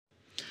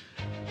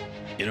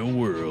In a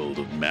world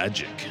of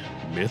magic,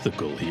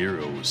 mythical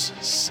heroes,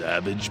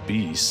 savage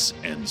beasts,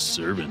 and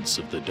servants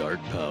of the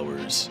dark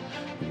powers,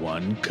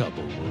 one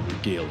couple will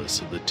regale us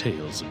of the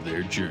tales of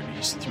their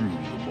journeys through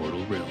the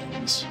mortal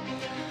realms.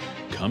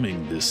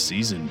 Coming this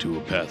season to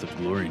a path of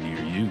glory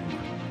near you,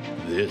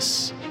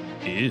 this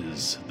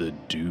is the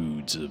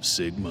Dudes of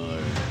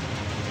Sigmar.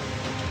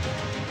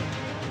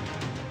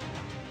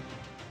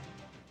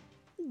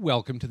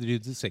 Welcome to the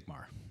Dudes of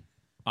Sigmar.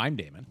 I'm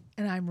Damon.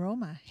 And I'm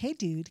Roma. Hey,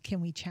 dude,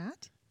 can we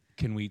chat?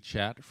 Can we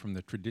chat from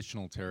the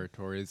traditional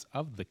territories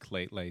of the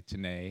Lheidli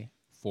T'enneh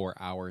for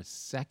our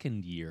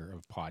second year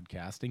of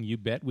podcasting? You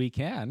bet we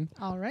can.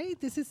 All right.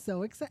 This is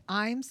so exciting.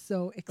 I'm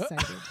so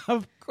excited.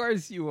 Of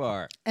course you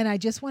are. And I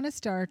just want to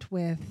start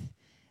with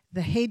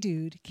the Hey,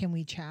 dude, can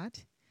we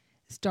chat?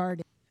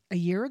 Started a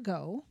year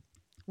ago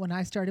when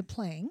I started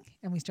playing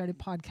and we started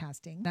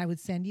podcasting. I would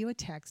send you a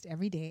text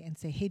every day and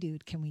say, hey,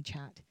 dude, can we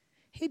chat?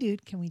 Hey,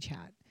 dude, can we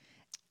chat?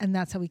 And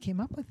that's how we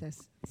came up with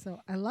this. So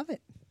I love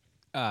it.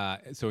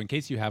 So in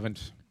case you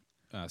haven't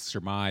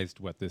surmised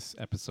what this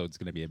episode's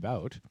going to be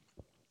about,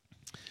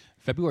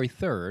 February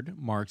 3rd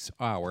marks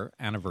our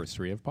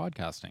anniversary of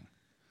podcasting.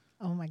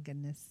 Oh, my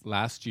goodness.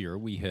 Last year,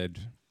 we had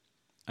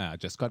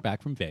just got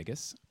back from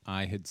Vegas.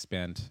 I had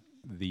spent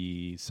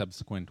the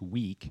subsequent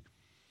week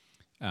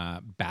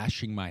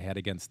bashing my head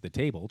against the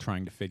table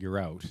trying to figure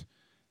out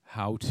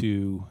how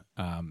to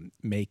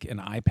make an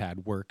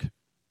iPad work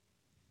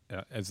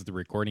as the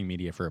recording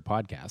media for a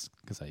podcast,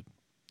 because I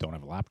don't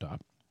have a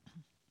laptop.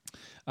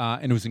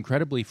 And it was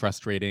incredibly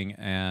frustrating.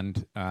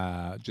 And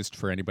just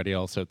for anybody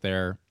else out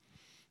there,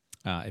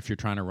 if you're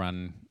trying to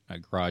run a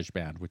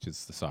GarageBand, which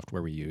is the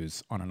software we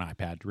use on an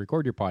iPad to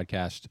record your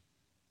podcast,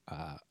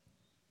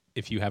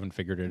 if you haven't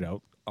figured it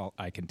out,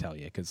 I can tell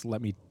you, because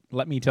let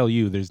me tell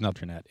you, there's no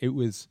internet. It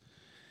was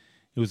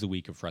a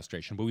week of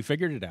frustration, but we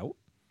figured it out.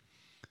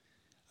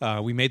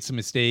 We made some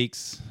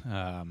mistakes.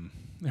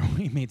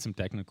 We made some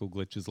technical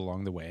glitches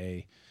along the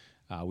way.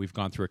 We've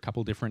gone through a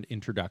couple different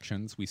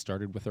introductions. We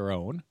started with our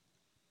own.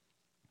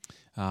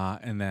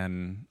 And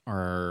then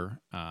our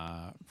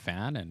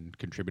fan and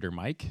contributor,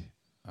 Mike,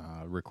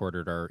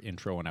 recorded our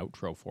intro and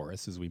outro for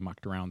us as we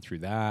mucked around through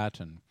that.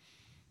 And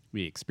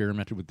we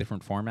experimented with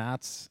different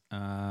formats.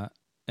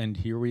 And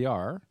here we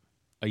are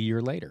a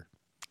year later.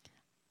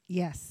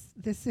 Yes,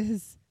 this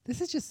is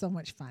just so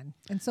much fun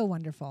and so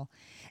wonderful.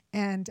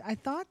 And I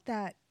thought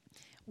that,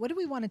 what do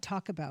we want to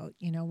talk about,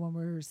 when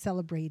we're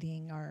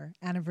celebrating our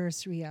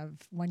anniversary of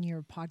 1 year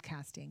of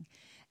podcasting?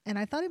 And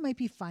I thought it might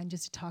be fun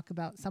just to talk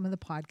about some of the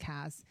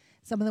podcasts,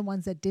 some of the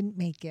ones that didn't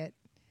make it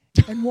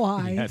and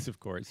why. Yes, of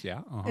course. Yeah.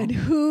 Uh-huh. And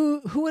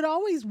who it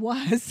always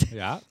was.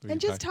 Yeah. And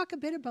just talk a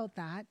bit about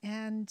that.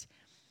 And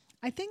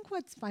I think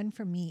what's fun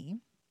for me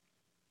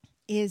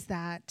is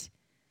that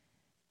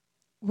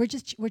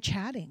we're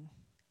chatting.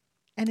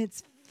 And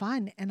it's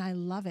fun, and I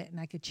love it, and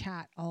I could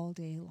chat all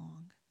day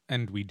long.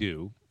 And we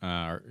do,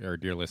 our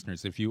dear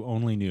listeners. If you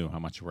only knew how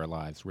much of our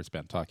lives were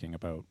spent talking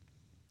about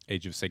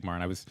Age of Sigmar,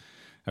 and I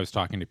was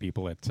talking to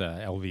people at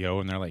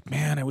LVO, and they're like,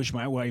 "Man, I wish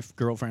my wife,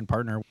 girlfriend,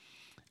 partner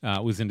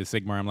was into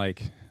Sigmar." I'm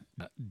like,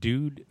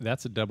 "Dude,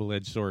 that's a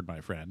double-edged sword,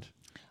 my friend."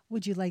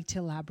 Would you like to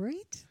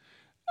elaborate?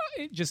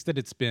 Just that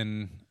it's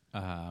been,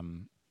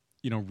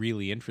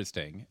 really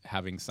interesting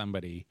having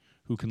somebody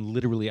who can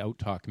literally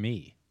out-talk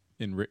me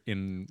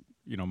in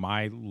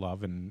my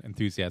love and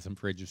enthusiasm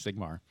for Age of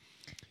Sigmar.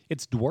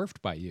 It's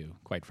dwarfed by you,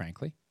 quite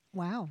frankly.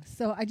 Wow.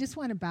 So I just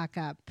want to back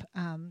up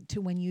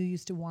to when you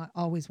used to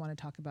always want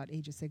to talk about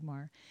Age of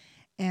Sigmar.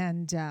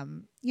 And,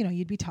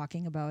 you'd be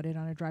talking about it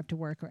on a drive to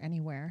work or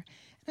anywhere.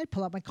 And I'd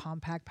pull out my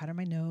compact, powder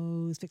my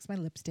nose, fix my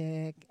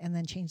lipstick, and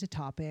then change the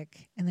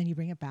topic. And then you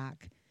bring it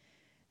back.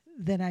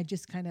 Then I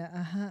just kind of,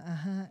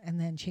 and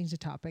then change the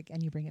topic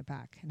and you bring it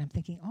back. And I'm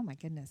thinking, oh my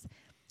goodness,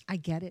 I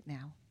get it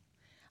now.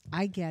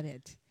 I get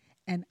it.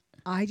 And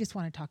I just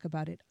want to talk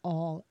about it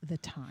all the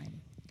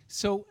time.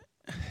 So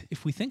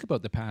if we think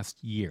about the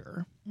past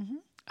year,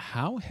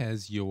 how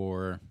has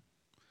your,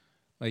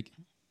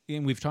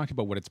 and we've talked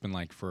about what it's been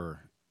like for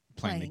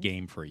playing the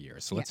game for a year.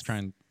 So let's try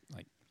and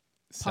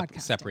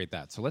separate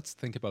that. So let's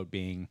think about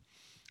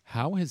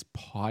how has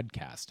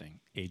podcasting,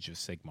 Age of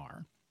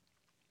Sigmar,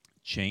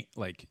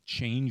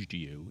 changed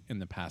you in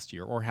the past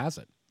year, or has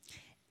it?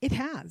 It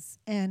has.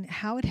 And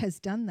how it has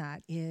done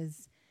that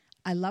is,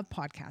 I love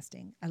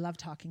podcasting. I love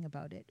talking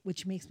about it,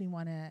 which makes me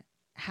want to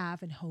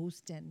have and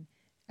host and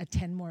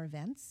attend more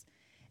events.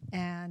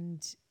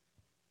 And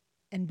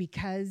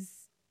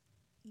because,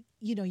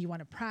 you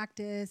want to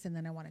practice, and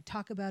then I want to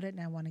talk about it, and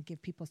I want to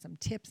give people some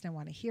tips, and I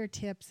want to hear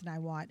tips, and I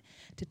want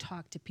to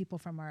talk to people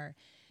from our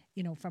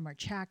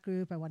chat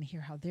group. I want to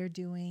hear how they're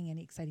doing,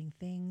 any exciting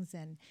things,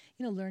 and,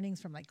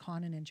 learnings from like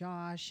Conan and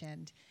Josh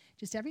and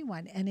just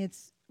everyone. And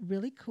it's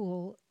really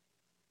cool.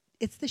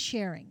 It's the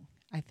sharing,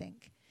 I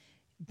think.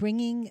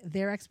 Bringing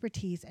their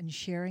expertise and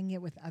sharing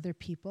it with other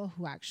people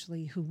who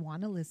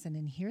want to listen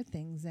and hear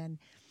things. And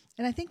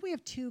I think we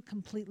have two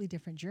completely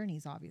different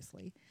journeys,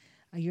 obviously.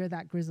 You're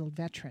that grizzled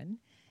veteran,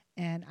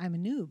 and I'm a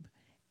noob.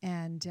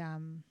 And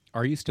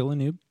are you still a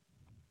noob?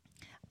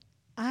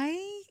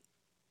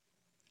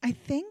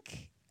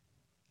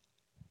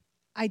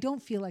 I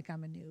don't feel like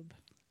I'm a noob.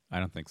 I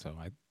don't think so.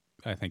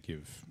 I think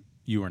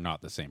you are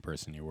not the same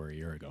person you were a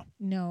year ago.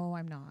 No,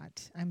 I'm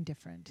not. I'm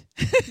different.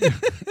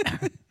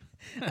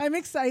 I'm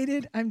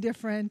excited. I'm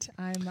different.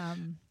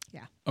 I'm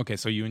yeah. Okay,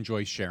 so you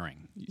enjoy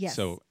sharing. Yes.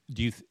 So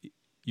do you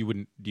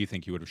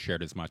think you would have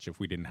shared as much if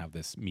we didn't have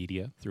this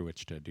media through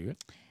which to do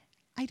it?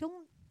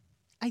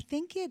 I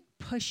think it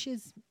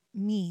pushes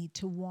me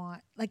to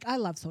want, like, I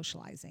love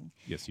socializing.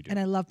 Yes, you do. And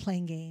I love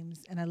playing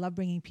games, and I love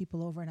bringing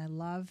people over, and I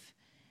love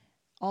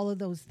all of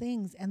those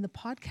things. And the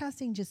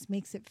podcasting just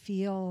makes it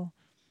feel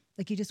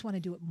like you just want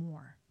to do it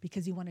more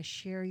because you want to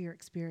share your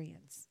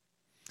experience.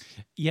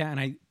 Yeah, and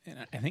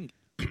I think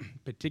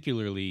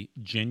particularly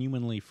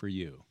genuinely for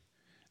you,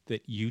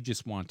 that you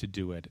just want to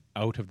do it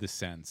out of the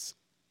sense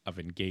of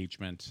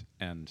engagement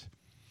and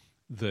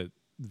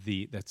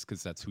that's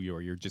because that's who you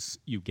are.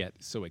 You get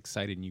so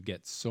excited and you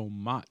get so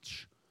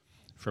much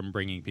from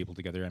bringing people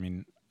together. I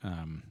mean,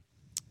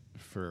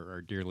 for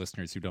our dear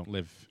listeners who don't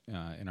live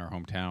in our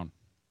hometown,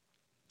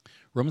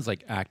 Roman's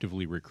like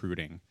actively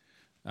recruiting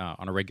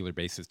on a regular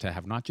basis to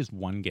have not just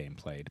one game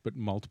played, but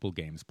multiple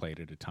games played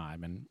at a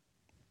time. And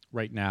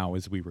right now,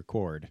 as we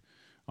record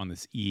on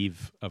this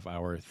eve of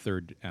our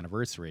 3rd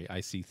anniversary,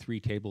 I see 3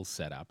 tables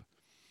set up.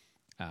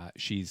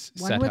 She's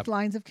one set with up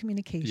lines of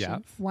communication, Yeah.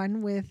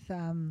 one with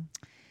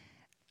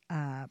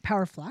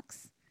power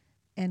flux,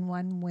 and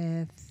one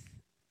with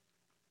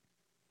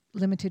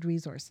limited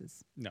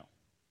resources. No,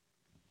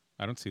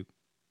 I don't see.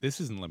 This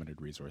isn't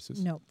limited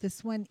resources. No,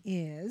 this one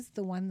is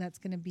the one that's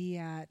going to be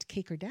at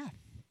Cake or Death.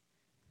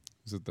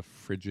 Is it the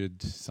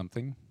frigid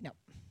something? No,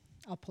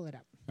 I'll pull it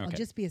up. I'll Okay.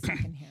 just be a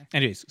second here.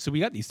 Anyways, so we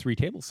got these 3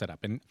 tables set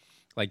up, and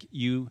like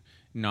you,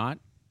 not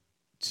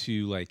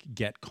to like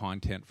get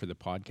content for the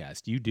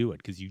podcast, you do it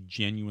because you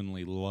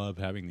genuinely love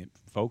having the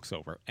folks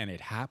over, and it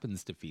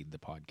happens to feed the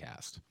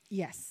podcast.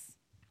 Yes.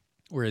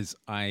 Whereas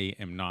I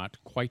am not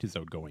quite as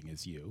outgoing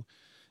as you,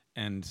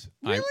 and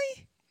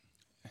Really?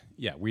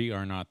 Yeah, we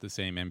are not the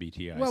same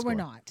MBTI. Well, score. we're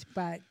not,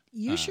 but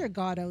you sure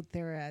got out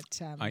there at.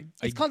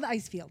 It's called the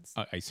Ice Fields.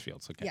 Ice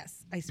Fields, okay.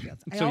 Yes, Ice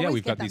Fields. I So yeah, always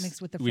we've get got that these.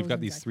 mixed with the We've got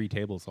Frozen these Dead. 3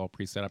 tables all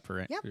pre-set up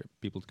for Yep.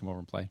 people to come over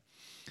and play.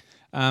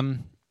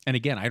 And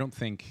again,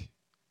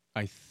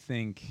 I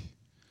think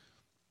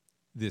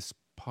this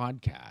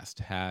podcast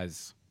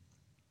has,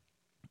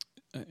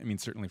 I mean,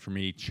 certainly for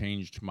me,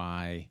 changed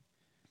my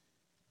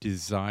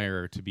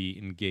desire to be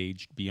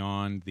engaged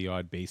beyond the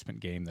odd basement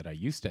game that I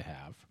used to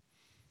have,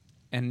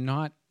 and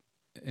not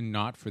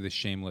for the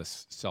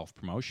shameless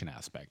self-promotion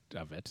aspect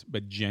of it,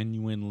 but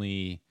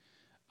genuinely,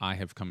 I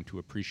have come to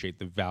appreciate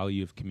the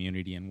value of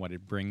community and what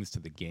it brings to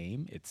the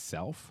game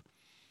itself.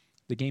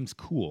 The game's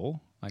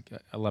cool. Like,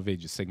 I love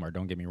Age of Sigmar,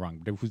 don't get me wrong,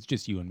 but if it was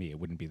just you and me, it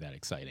wouldn't be that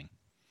exciting.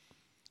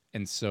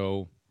 And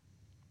so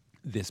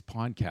this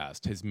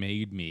podcast has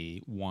made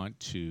me want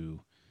to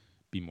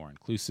be more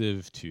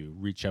inclusive, to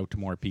reach out to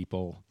more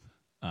people,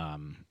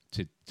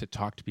 to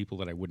talk to people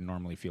that I wouldn't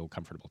normally feel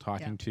comfortable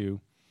talking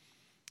to.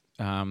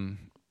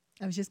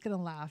 I was just going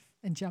to laugh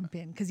and jump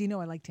in because I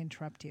like to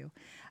interrupt you.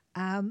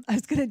 I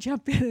was going to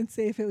jump in and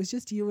say if it was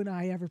just you and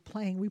I ever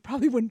playing, we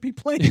probably wouldn't be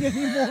playing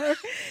anymore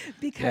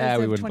because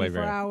we of wouldn't play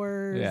 24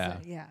 hours.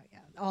 Yeah.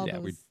 All those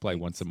we'd play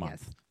things. once a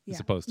month Yes. as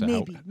opposed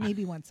to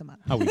maybe once a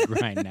month. how we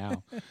grind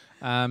now.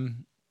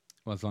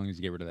 Well, as long as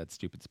you get rid of that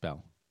stupid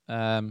spell.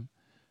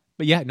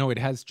 But yeah, no, it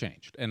has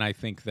changed. And I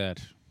think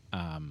that,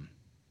 and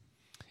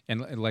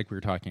like we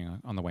were talking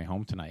on the way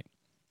home tonight,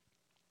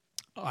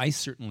 I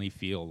certainly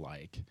feel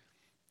like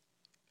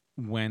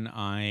when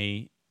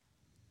I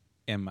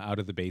am out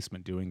of the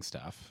basement doing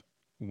stuff,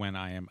 when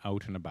I am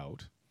out and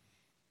about,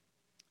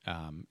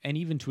 and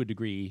even to a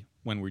degree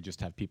when we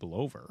just have people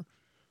over,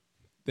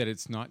 that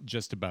it's not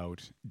just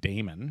about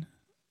Damon,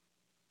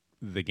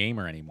 the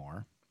gamer,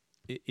 anymore.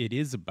 It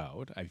is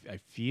about, I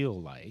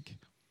feel like,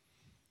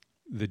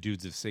 the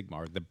Dudes of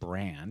Sigmar, the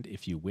brand,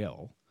 if you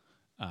will.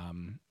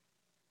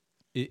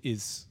 It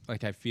is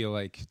like, I feel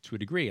like to a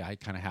degree I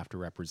kind of have to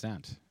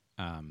represent.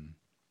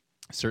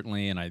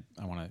 Certainly, and I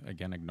want to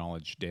again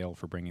acknowledge Dale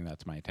for bringing that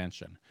to my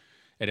attention.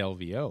 At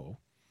LVO,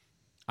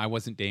 I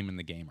wasn't Damon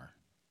the gamer.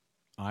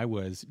 I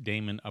was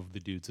Damon of the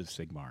Dudes of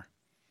Sigmar.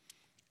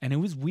 And it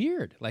was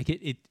weird. Like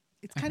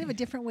It's kind of a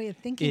different way of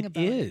thinking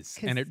about it. It is.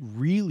 And it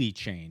really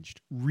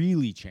changed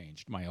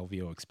my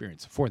LVO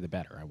experience for the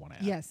better, I want to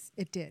add. Yes,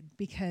 it did.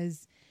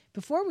 Because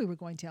before we were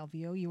going to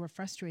LVO, you were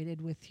frustrated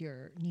with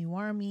your new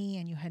army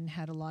and you hadn't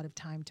had a lot of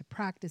time to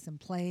practice and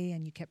play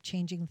and you kept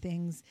changing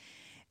things.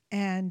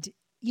 And,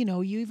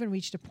 you even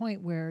reached a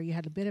point where you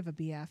had a bit of a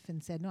BF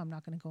and said, no, I'm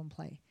not going to go and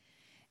play.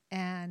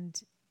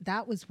 And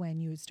that was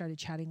when you started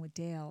chatting with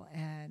Dale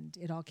and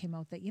it all came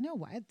out that, you know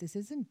what, this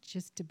isn't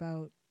just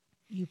about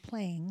you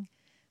playing.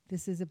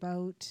 This is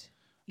about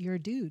your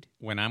dude.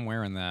 When I'm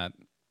wearing that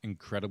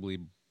incredibly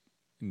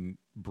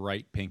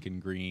bright pink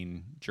and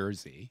green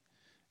jersey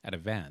at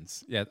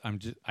events,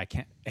 I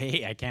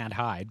can't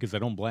hide because I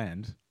don't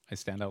blend. I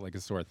stand out like a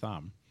sore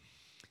thumb.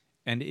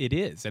 And it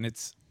is, and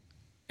it's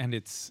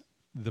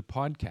the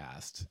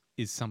podcast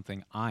is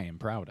something I am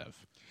proud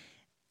of.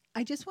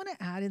 I just want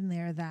to add in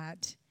there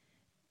that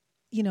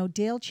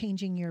Dale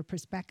changing your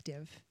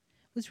perspective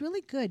was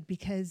really good,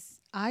 because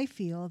I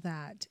feel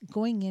that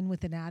going in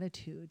with an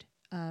attitude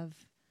of,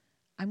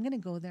 I'm going to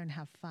go there and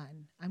have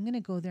fun, I'm going to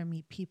go there and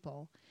meet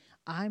people,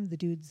 I'm the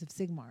Dudes of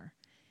Sigmar,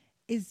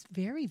 is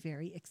very,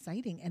 very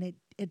exciting. And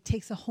it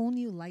takes a whole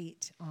new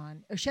light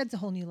on, or sheds a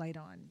whole new light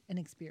on an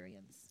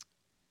experience.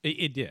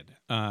 It did.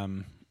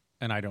 And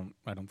I don't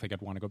think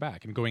I'd want to go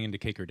back. And going into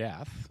Cake or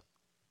Death,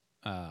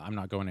 I'm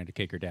not going into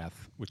Cake or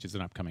Death, which is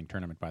an upcoming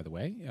tournament, by the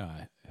way,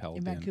 held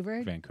in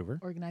Vancouver.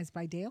 Organized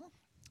by Dale.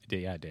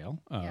 Dale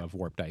of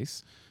Warped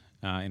Ice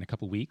in a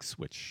couple weeks,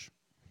 which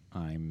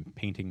I'm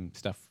painting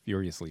stuff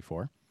furiously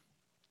for.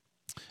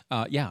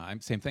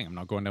 Same thing. I'm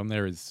not going down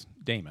there as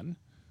Damon.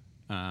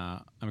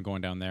 I'm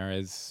going down there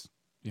as,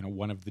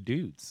 one of the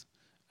dudes,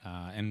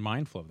 and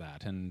mindful of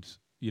that. And,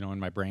 in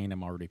my brain,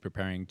 I'm already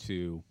preparing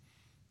to,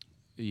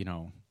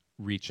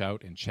 reach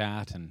out and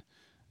chat. And,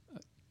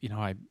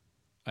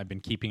 I've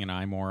been keeping an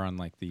eye more on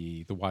like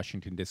the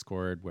Washington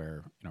Discord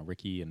where,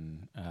 Ricky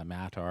and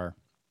Matt are,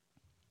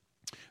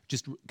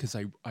 just because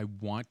I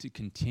want to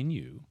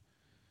continue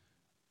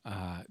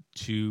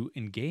to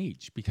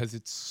engage, because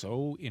it's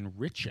so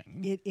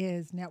enriching. It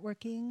is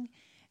networking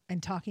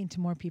and talking to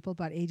more people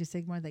about Age of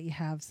Sigmar that you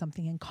have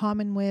something in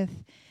common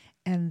with,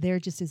 and they're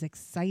just as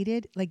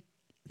excited. Like,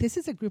 this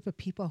is a group of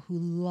people who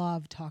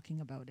love talking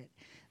about it.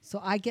 So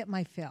I get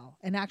my fill.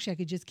 And actually, I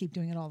could just keep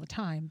doing it all the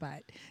time,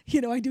 but,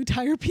 I do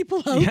tire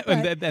people out.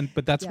 Yeah,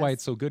 but that's why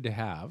it's so good to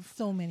have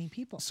so many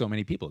people.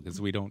 Because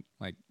we don't,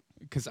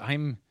 because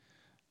I'm,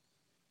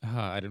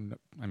 I don't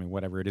know,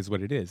 whatever it is,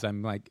 what it is.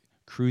 I'm like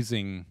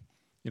cruising,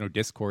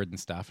 Discord and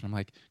stuff. And I'm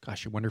like,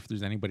 gosh, I wonder if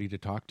there's anybody to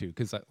talk to.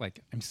 Because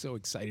I'm so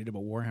excited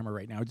about Warhammer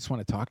right now. I just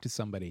want to talk to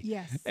somebody.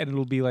 Yes. And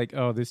it'll be like,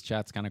 oh, this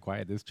chat's kind of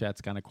quiet. This chat's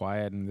kind of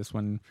quiet. And this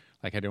one,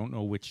 I don't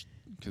know which,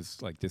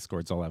 because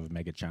Discords all have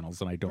mega channels.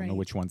 And I don't know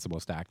which one's the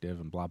most active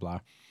and blah, blah.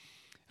 And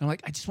I'm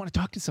like, I just want to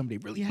talk to somebody.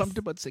 Really pumped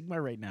about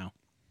Sigmar right now.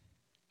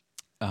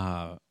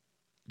 For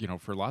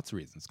lots of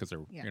reasons. Because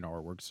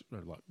our works,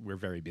 we're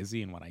very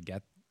busy. And when I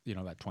get,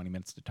 that 20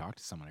 minutes to talk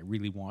to someone, I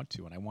really want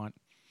to. And I want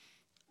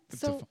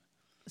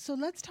So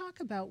let's talk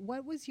about,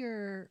 what was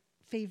your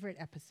favorite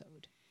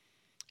episode?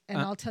 And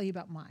I'll tell you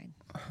about mine.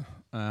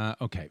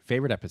 Okay,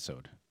 favorite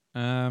episode.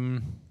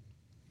 I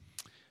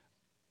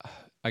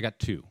got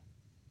two.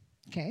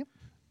 Okay.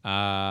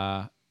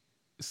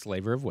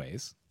 Slaver of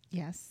Ways.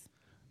 Yes.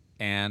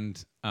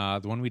 And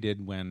the one we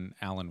did when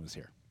Alan was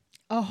here.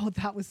 Oh,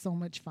 that was so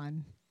much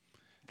fun.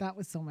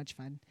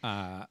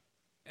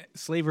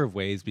 Slaver of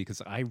Ways,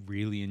 because I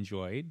really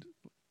enjoyed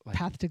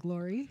Path to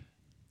Glory.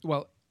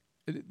 Well,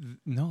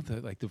 no,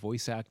 the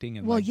voice acting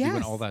and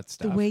doing all that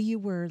stuff. The way you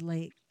were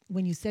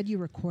when you said you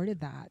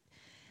recorded that.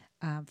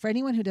 For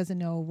anyone who doesn't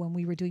know, when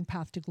we were doing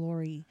Path to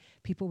Glory,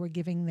 people were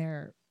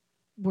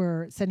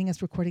sending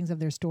us recordings of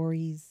their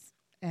stories,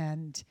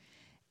 and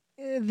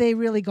they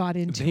really got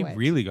into it. They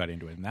really got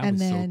into it, and that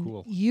was so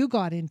cool. You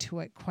got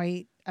into it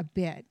quite a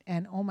bit,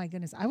 and oh my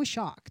goodness, I was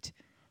shocked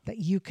that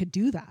you could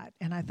do that.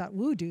 And I thought,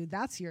 woo, dude,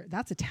 that's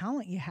a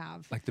talent you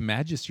have. Like the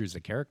Magister's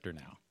a character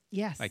now.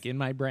 Yes. Like in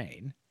my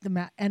brain.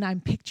 And I'm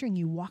picturing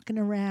you walking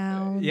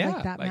around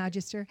like that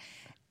Magister.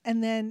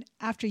 And then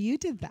after you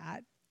did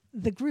that,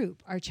 the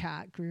group, our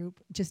chat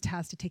group, just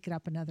has to take it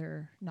up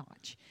another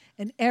notch.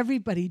 And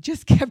everybody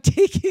just kept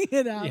taking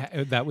it up.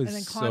 Yeah, that was and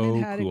then so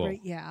Conan had cool.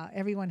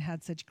 Everyone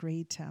had such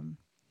great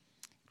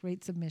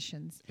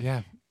submissions.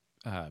 Yeah.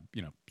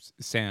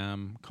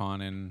 Sam,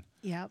 Conan.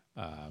 Yep.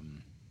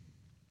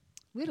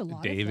 We had a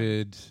lot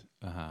David,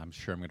 I'm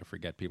sure I'm going to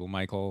forget people.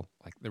 Michael,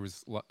 there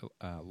was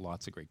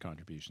lots of great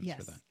contributions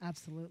for that. Yes,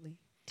 absolutely.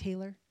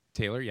 Taylor,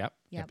 yep.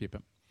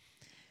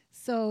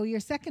 So your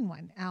second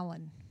one,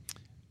 Alan.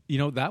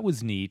 That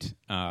was neat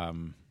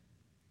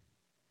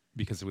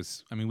because it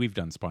was, we've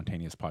done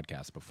spontaneous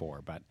podcasts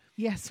before, but...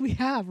 Yes, we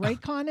have, right,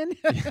 Conan?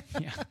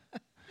 yeah.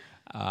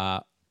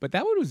 But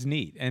that one was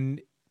neat. And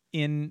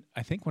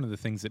I think one of the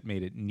things that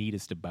made it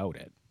neatest about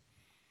it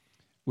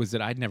was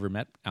that I'd never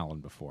met Alan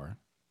before.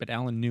 But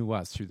Alan knew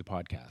us through the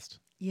podcast.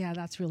 Yeah,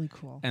 that's really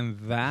cool. And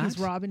that... He's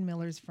Robin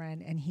Miller's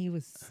friend, and he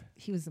was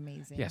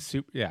amazing. Yeah,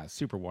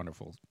 super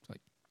wonderful,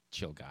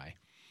 chill guy.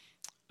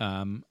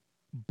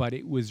 But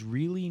it was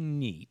really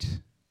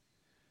neat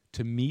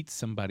to meet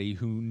somebody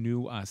who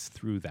knew us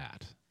through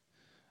that.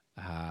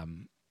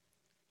 And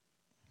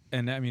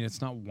it's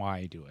not why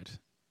I do it,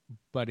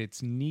 but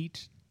it's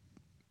neat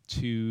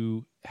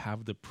to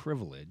have the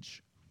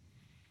privilege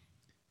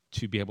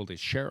to be able to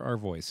share our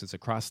voices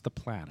across the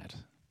planet.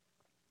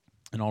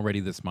 And already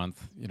this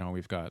month,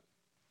 we've got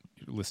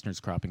listeners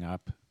cropping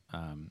up,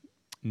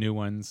 new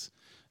ones.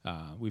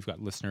 We've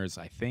got listeners,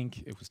 I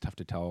think, it was tough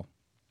to tell,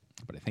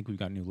 but I think we've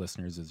got new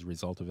listeners as a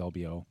result of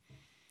LVO.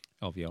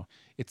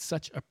 It's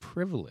such a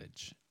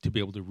privilege to be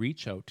able to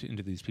reach out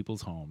into these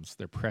people's homes,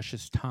 their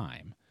precious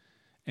time,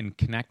 and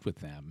connect with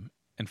them.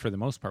 And for the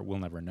most part, we'll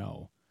never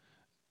know.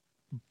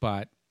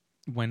 But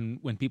when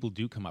people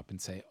do come up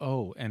and say,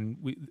 oh, and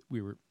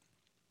we were,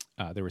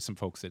 there were some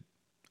folks that...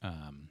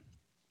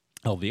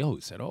 LVO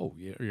who said, "Oh,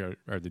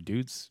 are the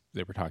dudes?"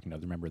 They were talking to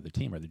other member of the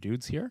team. Are the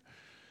dudes here?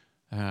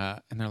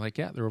 And they're like,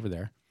 "Yeah, they're over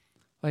there."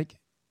 Like,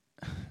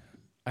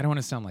 I don't want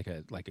to sound like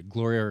a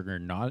glory or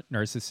not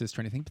narcissist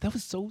or anything, but that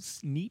was so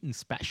neat and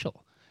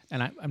special.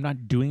 And I'm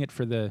not doing it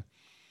for the.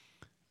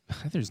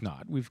 There's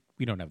not. We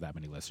don't have that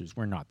many listeners.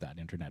 We're not that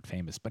internet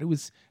famous, but it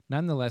was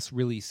nonetheless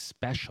really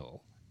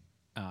special,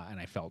 and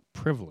I felt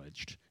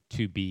privileged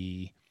to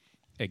be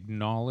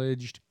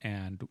acknowledged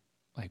and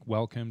like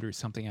welcomed or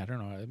something. I don't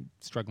know. I'm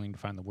struggling to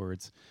find the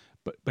words,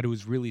 but it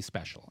was really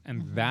special,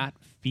 and that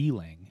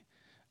feeling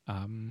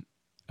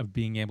of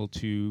being able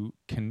to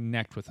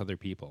connect with other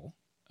people,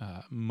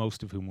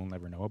 most of whom we'll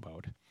never know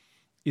about,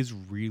 is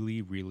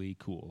really, really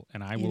cool.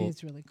 And It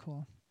is really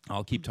cool.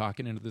 I'll keep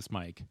talking into this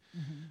mic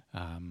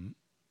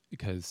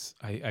because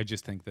I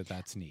just think that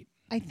that's neat.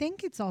 I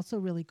think it's also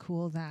really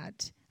cool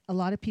that a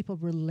lot of people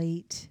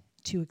relate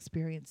to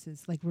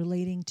experiences, like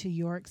relating to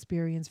your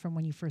experience from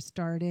when you first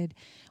started,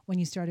 when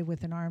you started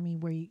with an army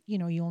where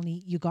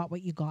you got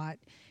what you got.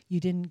 You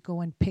didn't go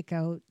and pick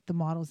out the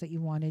models that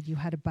you wanted. You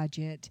had a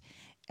budget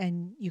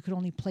and you could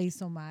only play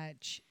so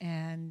much,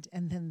 and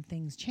then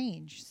things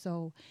change.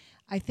 So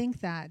I think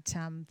that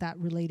that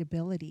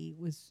relatability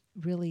was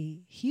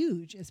really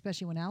huge,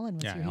 especially when Alan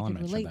was here. Alan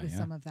he could relate that, with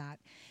some of that.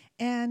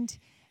 And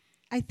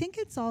I think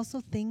it's also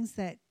things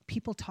that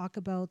people talk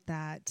about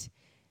that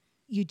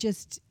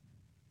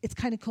it's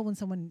kind of cool when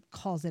someone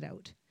calls it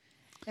out.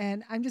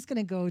 And I'm just going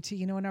to go to,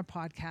 in our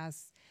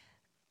podcast,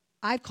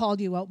 I've called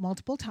you out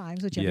multiple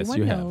times, which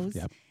everyone knows.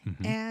 Yep.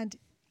 And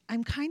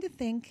I'm kind of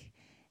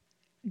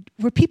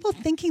were people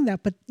thinking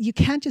that, but you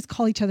can't just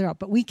call each other out,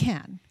 but we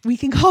can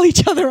call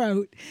each other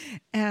out.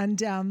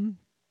 And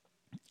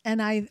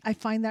I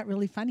find that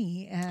really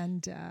funny.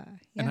 And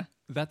and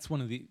that's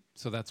one of the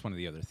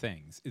other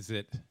things is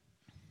that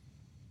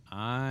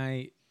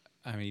Party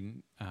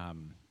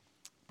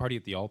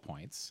at the All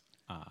Points,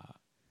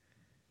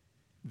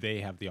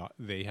 they have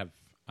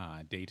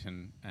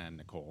Dayton and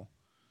Nicole.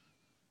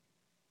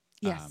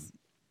 Yes.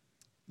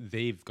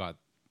 They've got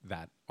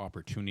that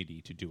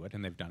opportunity to do it,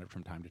 and they've done it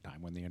from time to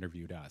time when they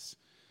interviewed us.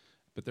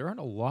 But there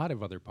aren't a lot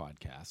of other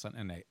podcasts,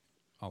 and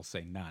I'll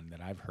say none that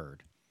I've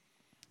heard,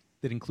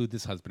 that include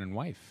this husband and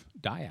wife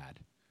dyad.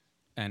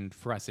 And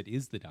for us, it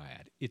is the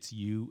dyad. It's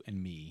you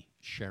and me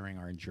sharing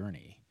our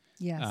journey.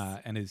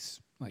 Yes. And as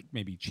like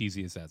maybe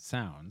cheesy as that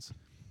sounds,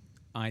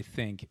 I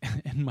think,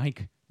 and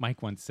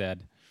Mike once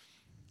said,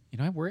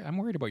 I'm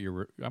worried about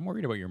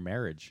your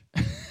marriage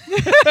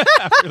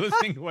after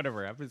listening to one of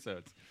our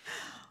episodes.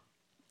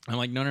 I'm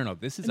like, no,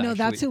 this is actually,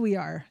 that's who we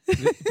are.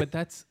 But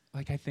that's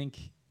like, I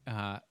think,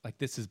 like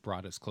this has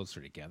brought us closer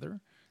together.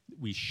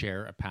 We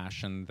share a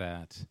passion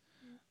that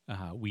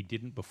we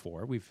didn't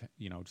before. We've,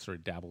 sort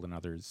of dabbled in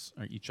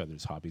each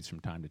other's hobbies from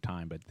time to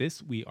time, but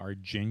we are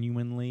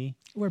genuinely,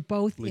 we're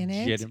both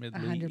legitimately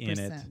 100%, in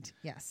it.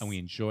 Yes. And we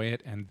enjoy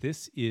it. And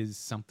this is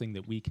something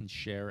that we can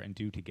share and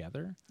do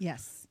together.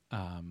 Yes.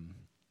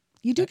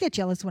 You do get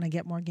jealous when I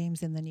get more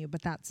games in than you,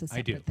 but that's a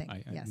separate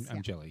thing.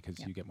 I'm jelly because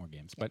you get more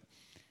games. But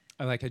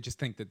I just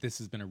think that this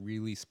has been a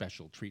really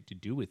special treat to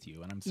do with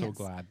you. And I'm so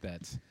glad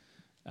that,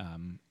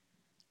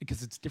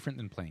 because it's different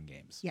than playing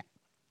games. Yeah.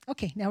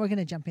 Okay, now we're going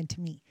to jump into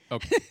me.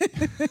 Okay.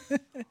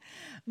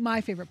 My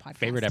favorite podcast.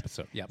 Favorite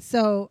episode, yeah.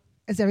 So,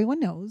 as everyone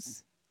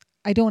knows,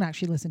 I don't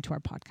actually listen to our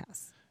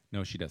podcasts.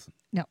 No, she doesn't.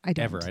 No, I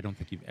don't. Ever. I don't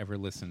think you've ever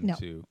listened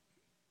to.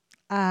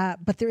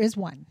 But there is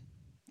one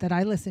that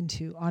I listen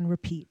to on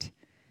repeat,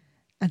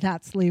 and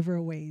that's Slaver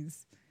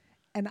Aways.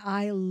 And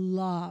I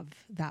love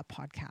that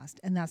podcast.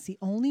 And that's the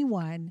only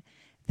one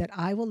that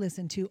I will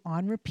listen to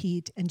on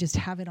repeat and just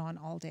have it on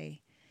all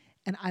day.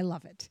 And I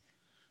love it.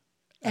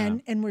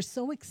 And we're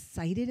so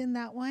excited in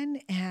that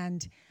one.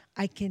 And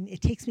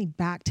it takes me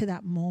back to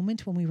that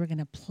moment when we were going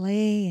to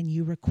play and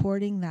you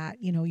recording that,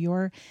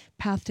 your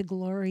path to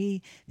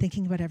glory,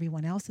 thinking about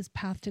everyone else's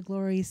path to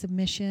glory,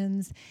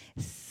 submissions.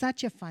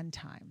 Such a fun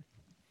time.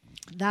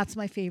 That's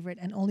my favorite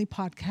and only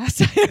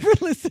podcast I ever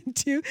listened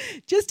to,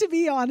 just to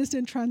be honest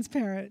and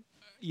transparent.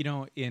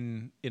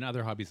 In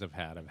other hobbies I've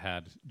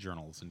had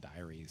journals and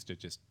diaries to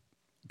just,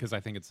 because I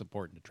think it's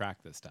important to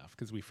track this stuff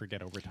because we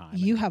forget over time.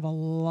 You have a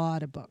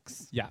lot of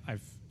books. Yeah,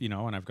 I've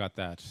got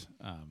that,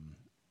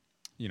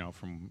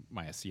 from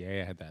my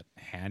SCA, I had that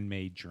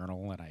handmade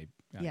journal and I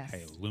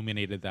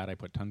illuminated that. I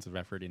put tons of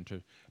effort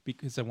into,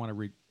 because I want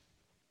to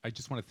I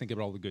just want to think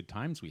about all the good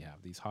times we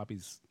have. These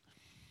hobbies,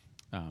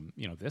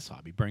 this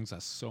hobby brings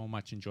us so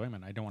much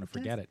enjoyment. I don't want to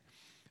forget it.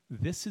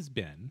 This has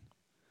been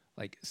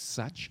like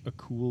such a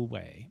cool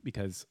way,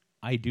 because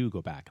I do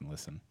go back and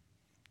listen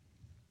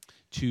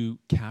to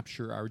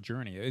capture our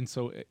journey. And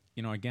so,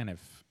 again,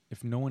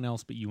 if no one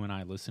else but you and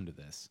I listen to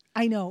this,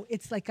 I know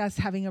it's like us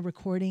having a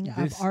recording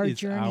of our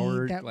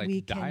journey that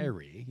we can.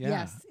 Diary,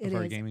 of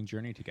our gaming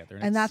journey together,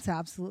 and that's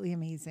absolutely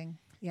amazing.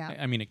 Yeah,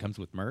 I mean, it comes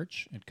with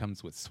merch, it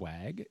comes with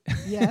swag.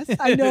 Yes,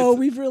 I know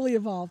we've really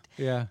evolved.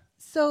 Yeah.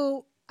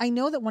 So I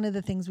know that one of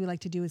the things we like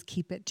to do is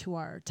keep it to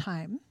our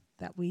time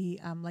that we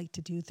like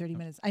to do 30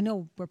 minutes. I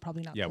know we're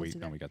probably not. Yeah, close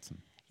to we got some.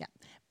 Yeah.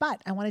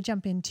 But I want to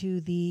jump into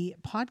the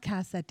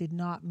podcast that did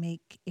not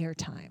make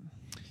airtime.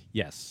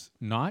 Yes.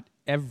 Not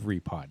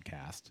every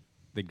podcast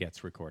that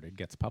gets recorded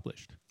gets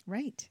published.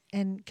 Right.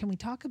 And can we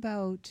talk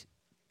about,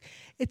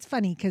 it's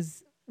funny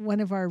because one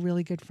of our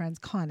really good friends,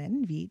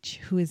 Conan Veach,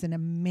 who is an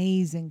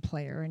amazing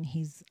player, and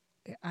he's,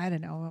 I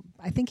don't know,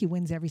 I think he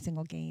wins every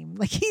single game.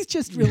 Like, he's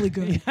just really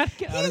good.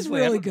 He's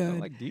really good.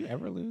 Like, do you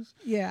ever lose?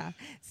 Yeah.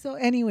 So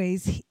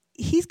anyways,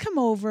 he's come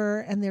over,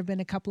 and there have been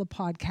a couple of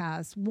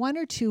podcasts. One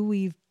or two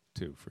we've,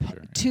 Two, for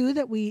sure. two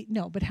that we,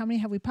 no, but how many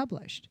have we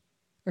published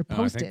or I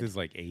posted? think there's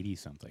like 80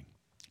 something.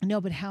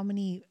 No, but how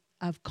many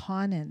of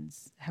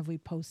Conan's have we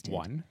posted?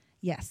 One?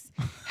 Yes.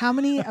 How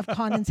many of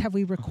Conan's have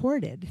we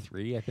recorded?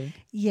 3, I think.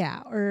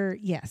 Yeah, or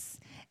yes.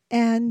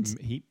 And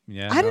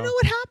I don't know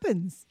what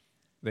happens.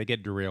 They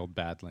get derailed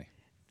badly.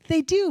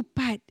 They do,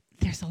 but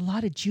there's a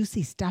lot of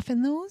juicy stuff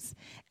in those.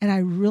 And I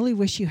really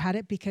wish you had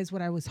it, because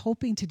what I was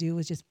hoping to do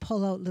was just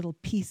pull out little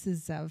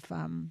pieces of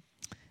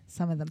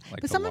some of them.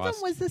 Like but some of them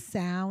was the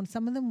sound.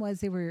 Some of them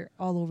was they were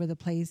all over the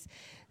place.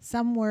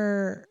 Some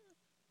were,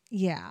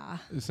 yeah.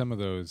 Some of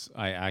those,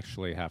 I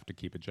actually have to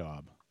keep a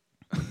job.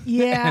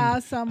 Yeah,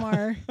 some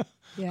are.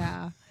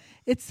 Yeah.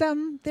 It's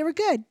they were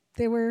good.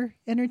 They were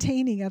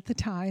entertaining at the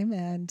time.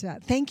 And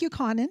thank you,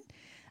 Conan.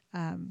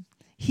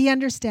 He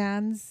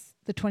understands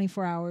the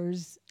 24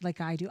 hours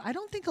like I do. I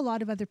don't think a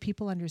lot of other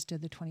people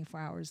understood the 24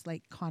 hours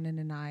like Conan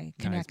and I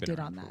connected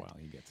on that. For a while.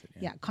 He gets it.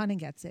 Yeah, Conan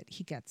gets it.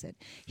 He gets it.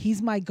 He's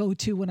my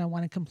go-to when I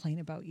want to complain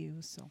about you.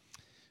 So.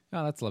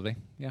 Oh, that's lovely.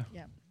 Yeah.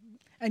 Yeah.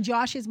 And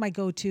Josh is my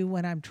go-to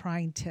when I'm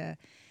trying to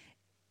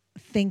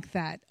think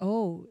that,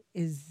 oh,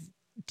 is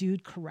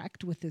Dude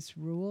correct with this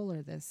rule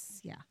or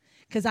this? Yeah.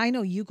 Because I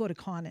know you go to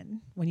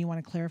Conan when you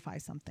want to clarify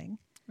something.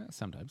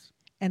 Sometimes.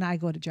 And I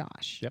go to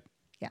Josh. Yep.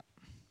 Yep.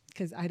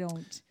 Because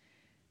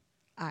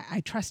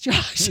I trust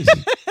Josh.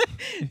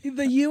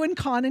 The you and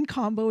Conan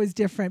combo is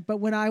different. But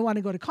when I want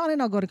to go to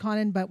Conan, I'll go to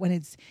Conan. But when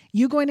it's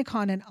you going to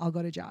Conan, I'll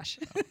go to Josh.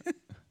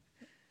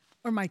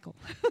 Or Michael.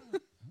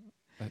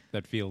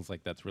 That feels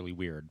like that's really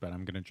weird, but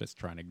I'm going to just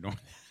try and ignore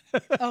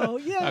that. Oh,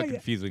 yeah. How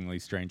confusingly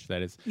strange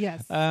that is.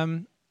 Yes.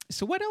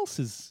 So what else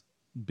has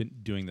been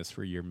doing this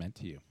for a year meant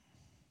to you?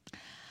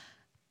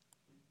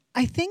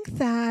 I think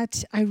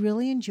that I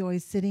really enjoy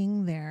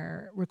sitting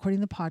there,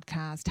 recording the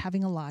podcast,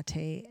 having a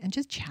latte, and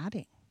just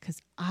chatting,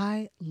 because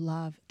I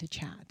love to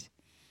chat.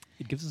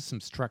 It gives us some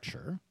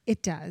structure.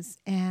 It does.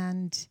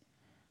 And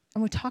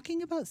we're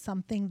talking about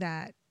something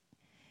that,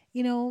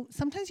 you know,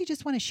 sometimes you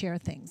just want to share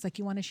things. Like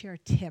you want to share a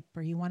tip,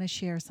 or you want to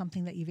share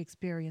something that you've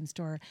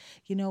experienced, or,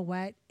 you know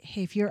what,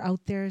 hey, if you're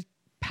out there,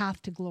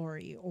 path to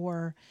glory,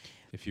 or...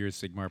 If you're a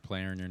Sigmar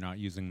player and you're not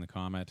using the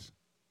Comet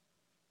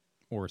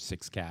or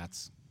 6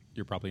 cats,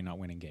 you're probably not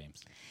winning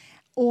games.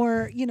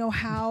 Or, you know,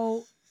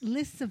 how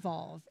lists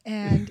evolve,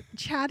 and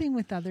chatting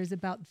with others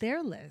about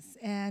their lists,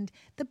 and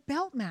the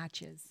belt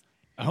matches.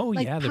 Oh,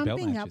 like yeah, the belt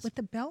pumping matches. up with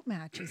the belt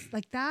matches.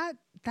 Like that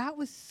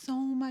was so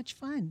much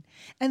fun.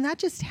 And that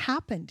just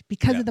happened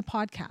because of the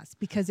podcast,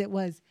 because it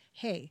was,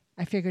 hey,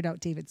 I figured out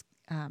David's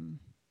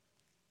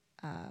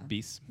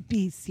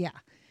beasts, yeah.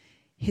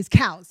 His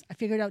cows. I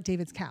figured out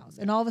David's cows.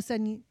 And all of a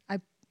sudden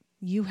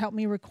you helped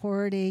me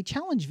record a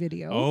challenge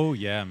video. Oh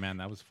yeah, man,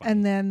 that was fun.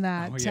 And then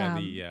that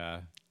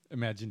the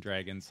Imagine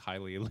Dragons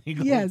highly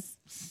illegal. Yes.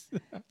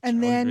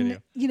 And then video.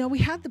 you know, we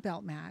had the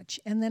belt match,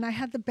 and then I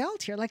had the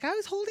belt here. Like I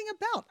was holding a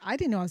belt. I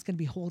didn't know I was going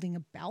to be holding a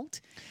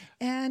belt.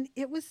 And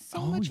it was so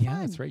much fun. Oh yeah,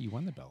 that's right. You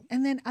won the belt.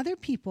 And then other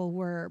people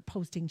were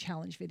posting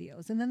challenge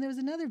videos, and then there was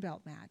another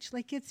belt match.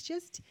 Like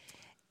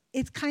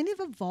it's kind of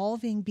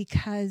evolving,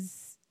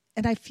 because,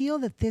 and I feel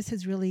that this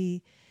has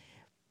really,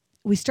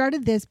 we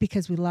started this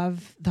because we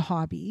love the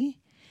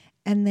hobby,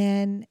 and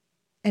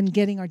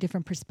getting our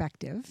different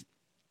perspective.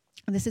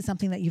 And this is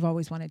something that you've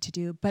always wanted to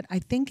do. But I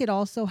think it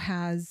also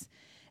has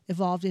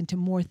evolved into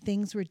more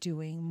things we're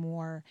doing,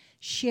 more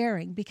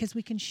sharing, because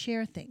we can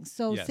share things.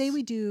 So say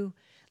we do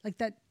like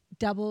that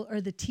double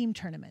or the team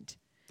tournament.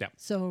 Yeah.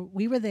 So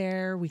we were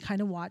there, we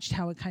kind of watched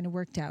how it kind of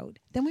worked out.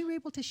 Then we were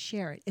able to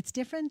share it. It's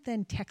different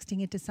than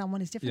texting it to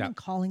someone. It's different than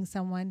calling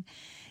someone.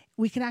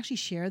 We can actually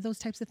share those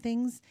types of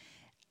things.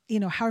 You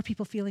know, how are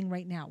people feeling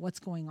right now? What's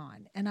going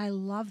on? And I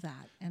love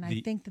that. And I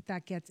think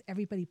that gets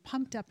everybody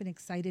pumped up and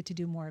excited to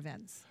do more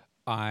events.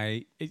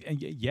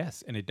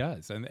 Yes, and it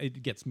does. And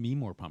it gets me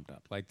more pumped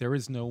up. Like there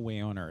is no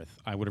way on earth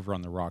I would have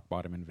run the Rock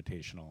Bottom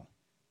Invitational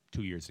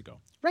 2 years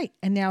ago. Right.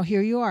 And now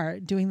here you are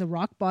doing the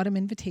Rock Bottom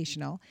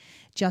Invitational.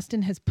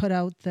 Justin has put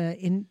out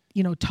the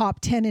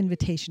top 10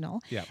 Invitational.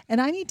 Yeah. And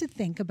I need to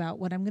think about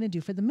what I'm going to do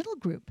for the middle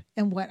group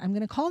and what I'm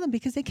going to call them,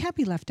 because they can't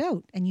be left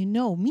out. And you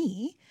know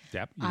me,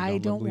 I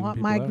don't want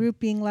my group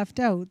being left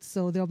out.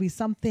 So there'll be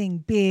something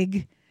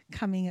big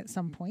coming at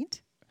some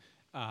point.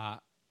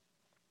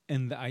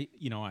 And I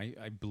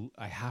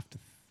have to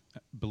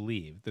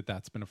believe that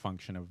that's been a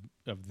function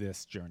of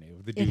this journey,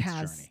 of the Dudes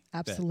journey.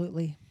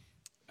 Absolutely.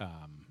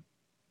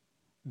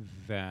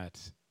 That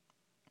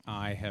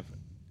I have,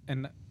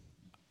 and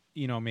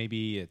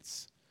maybe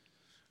it's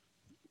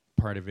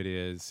part of it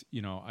is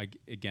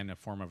again a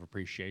form of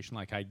appreciation.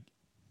 Like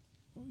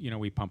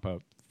we pump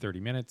out 30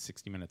 minutes,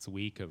 60 minutes a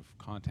week of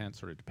content,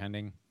 sort of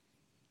depending.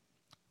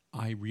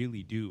 I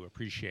really do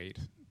appreciate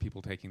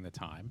people taking the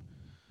time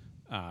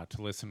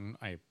to listen.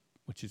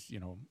 Which is,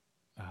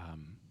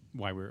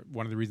 why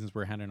one of the reasons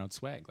we're handing out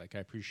swag. Like, I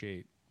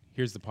appreciate,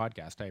 here's the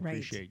podcast. I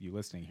appreciate you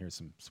listening. Here's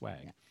some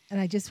swag. Yeah. And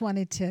I just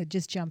wanted to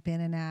just jump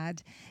in and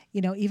add,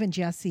 even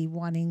Jesse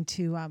wanting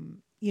to,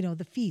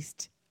 the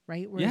feast,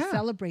 right? We're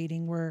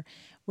celebrating. We're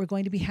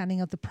going to be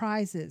handing out the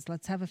prizes.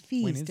 Let's have a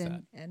feast. When is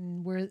that?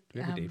 And we're, do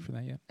we have a date for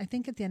that yet? I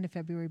think at the end of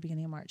February,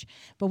 beginning of March.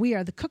 But we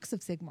are the Cooks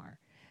of Sigmar.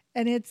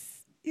 And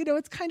it's,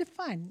 it's kind of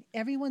fun.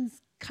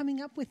 Everyone's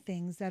coming up with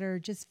things that are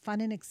just fun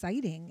and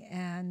exciting,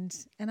 and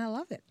I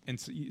love it. And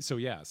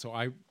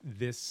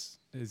this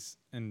is,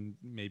 and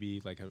maybe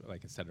like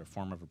I said, a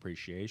form of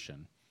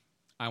appreciation.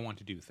 I want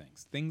to do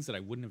things that I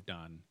wouldn't have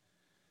done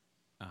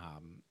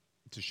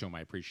to show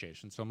my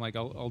appreciation. So I'm like,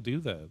 I'll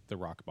do the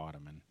rock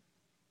bottom and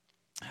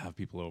have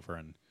people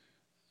over,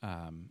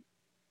 and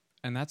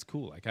that's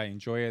cool. Like, I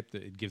enjoy it.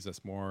 It gives us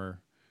more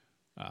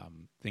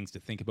things to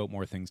think about,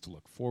 more things to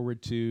look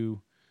forward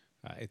to.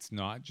 It's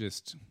not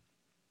just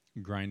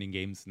grinding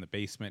games in the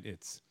basement.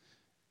 It's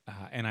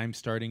and I'm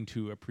starting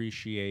to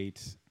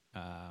appreciate.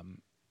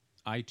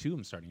 I too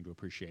am starting to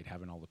appreciate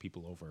having all the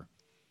people over.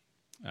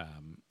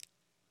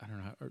 I don't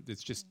know.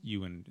 It's just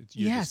you and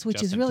yes,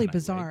 which is really tonight,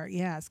 bizarre. Right?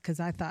 Yes, because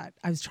I thought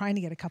I was trying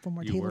to get a couple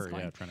more tables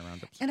going. Yeah, trying to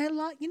round up. And I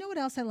love. You know what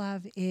else I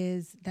love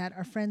is that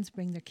our friends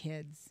bring their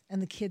kids,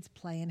 and the kids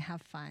play and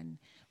have fun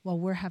while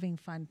we're having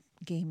fun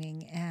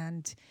gaming,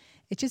 and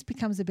it just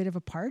becomes a bit of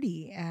a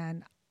party.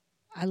 And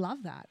I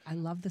love that. I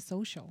love the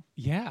social.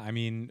 Yeah, I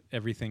mean,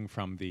 everything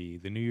from the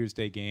New Year's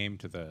Day game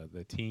to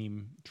the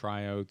team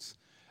tryouts.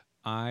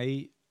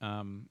 I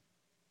am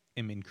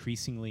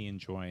increasingly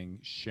enjoying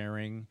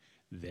sharing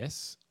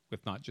this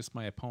with not just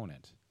my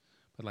opponent,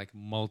 but like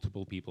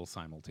multiple people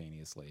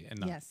simultaneously, and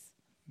not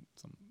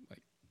some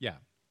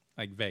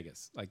like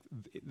Vegas. Like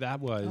that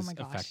was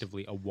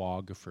effectively a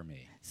WOG for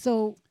me.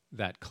 So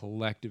that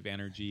collective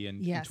energy, and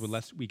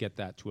we get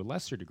that to a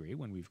lesser degree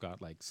when we've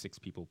got like 6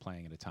 people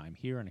playing at a time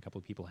here and a couple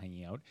of people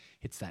hanging out.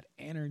 It's that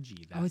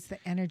energy. It's the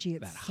energy.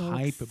 It's that so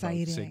hype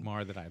exciting.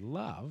 about Sigmar that I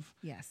love.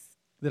 Yes.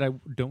 That I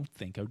don't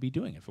think I would be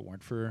doing if it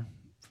weren't for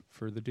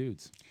the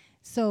dudes.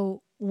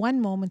 So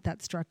one moment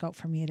that struck out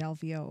for me at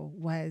LVO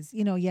was,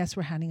 yes,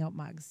 we're handing out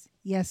mugs.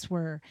 Yes,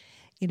 we're,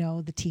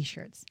 the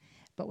T-shirts.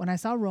 But when I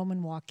saw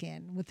Roman walk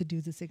in with the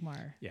Dudes of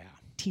Sigmar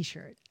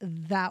T-shirt,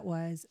 that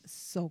was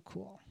so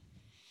cool.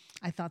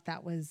 I thought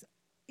that was,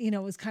 it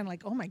was kind of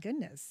like, oh my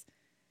goodness,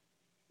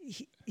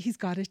 he's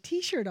got a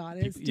T-shirt on.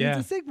 It's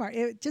Dudes of Sigmar.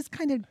 It just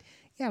kind of,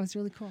 it was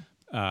really cool.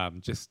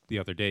 Just the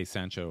other day,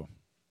 Sancho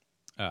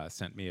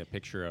sent me a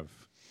picture of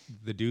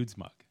the Dudes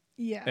mug.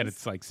 Yes. And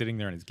it's like sitting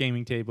there on his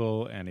gaming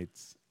table, and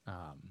it's,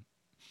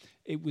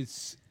 it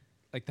was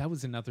like, that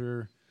was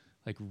another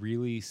like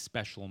really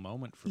special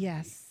moment for me.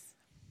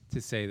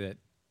 To say that,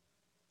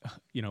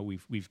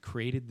 we've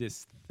created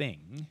this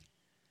thing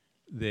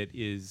that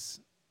is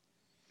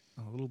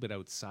a little bit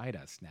outside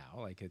us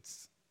now. Like it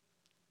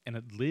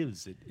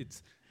lives.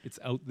 It's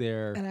out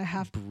there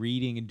and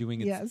breeding and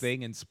doing its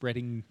thing and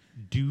spreading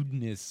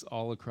dudeness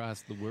all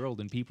across the world.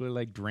 And people are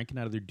like drinking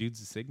out of their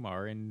Dudes of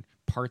Sigmar in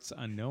parts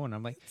unknown.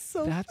 I'm like,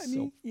 that's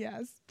funny.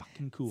 So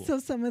fucking cool. So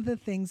some of the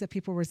things that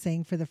people were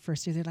saying for the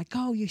first year, they're like,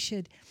 oh, you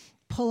should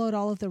pull out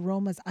all of the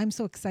aromas. I'm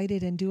so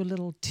excited, and do a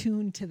little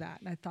tune to that.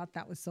 And I thought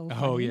that was so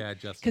funny. Oh yeah,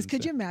 Justin. Because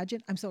could you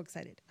imagine? I'm so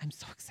excited.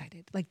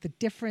 Like the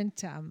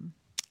different,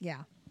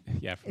 Yeah,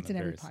 it's in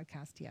every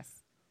podcast. Yes.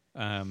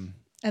 And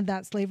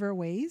that Slaver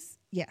Ways,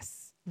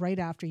 yes. Right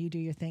after you do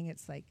your thing,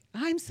 it's like,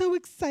 I'm so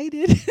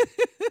excited.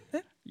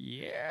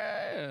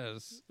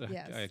 Yes.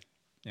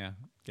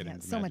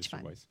 Getting so much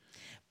fun. Voice.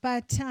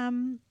 But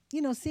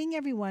seeing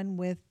everyone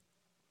with,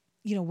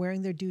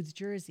 wearing their Dudes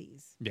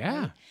jerseys. Yeah.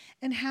 Right?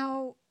 And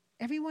how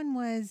everyone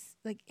was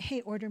like,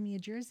 hey, order me a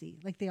jersey.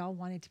 Like they all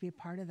wanted to be a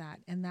part of that.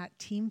 And that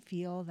team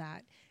feel,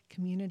 that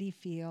community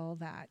feel,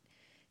 that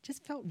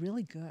just felt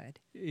really good.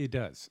 It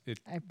does.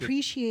 I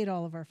appreciate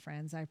all of our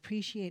friends. I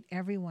appreciate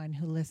everyone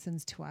who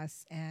listens to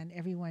us, and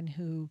everyone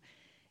who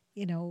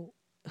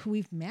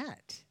we've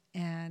met,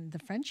 and the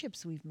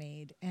friendships we've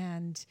made.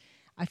 And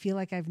I feel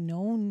like I've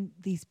known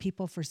these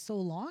people for so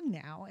long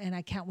now, and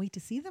I can't wait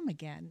to see them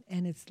again.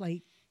 And it's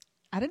like,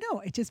 I don't know,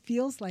 it just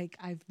feels like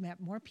I've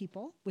met more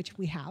people, which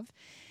we have,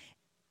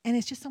 and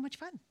it's just so much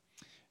fun.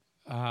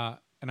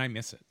 And I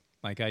miss it.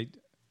 Like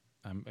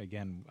I'm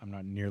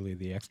not nearly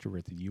the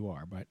extrovert that you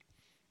are, but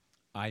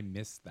I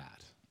miss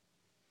that.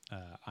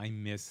 I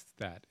miss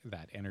that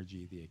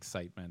energy, the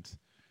excitement.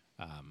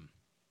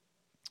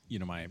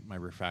 My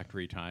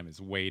refractory time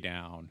is way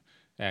down.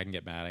 I can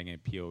get mad, I can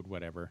get PO'd,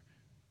 whatever.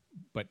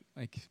 But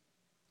like,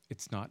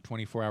 it's not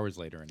 24 hours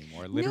later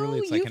anymore. Literally,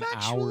 it's like an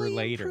hour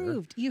later.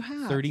 Improved. You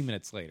have 30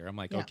 minutes later. I'm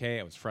like, okay,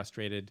 I was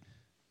frustrated.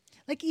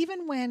 Like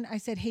even when I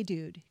said, hey,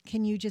 dude,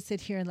 can you just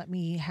sit here and let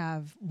me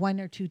have 1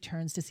 or 2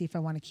 turns to see if I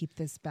want to keep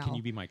this bell? Can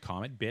you be my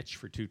comet bitch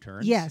for 2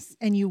 turns? Yes.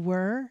 And you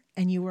were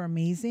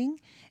amazing.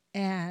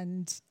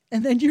 And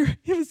And then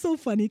it was so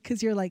funny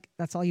because you're like,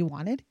 that's all you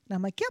wanted? And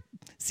I'm like, yep,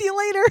 see you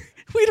later.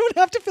 We don't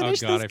have to finish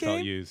this game. Oh, God, I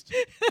felt used.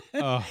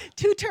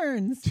 2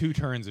 turns. 2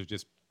 turns of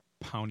just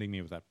pounding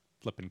me with that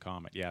flipping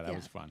comet. Yeah, that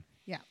was fun.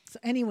 Yeah. So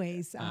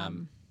anyways,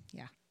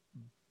 yeah.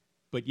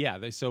 But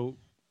yeah, so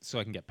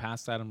I can get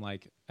past that. I'm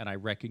like, and I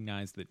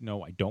recognize that,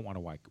 no, I don't want to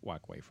walk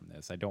away from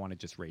this. I don't want to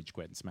just rage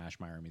quit and smash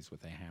my armies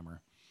with a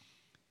hammer.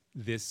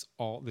 This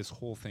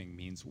whole thing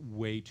means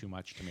way too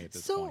much to me at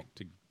this point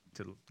to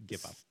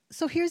give up.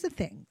 So here's the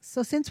thing.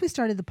 So since we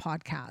started the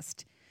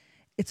podcast,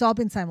 it's all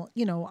been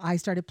I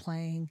started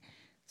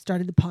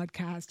the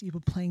podcast, you've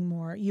been playing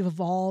more, you've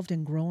evolved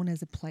and grown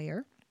as a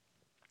player.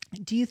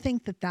 Do you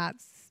think it's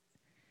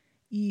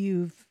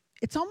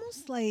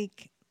almost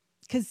like,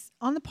 because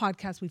on the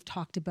podcast we've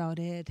talked about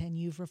it and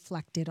you've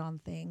reflected on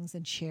things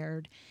and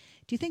shared.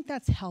 Do you think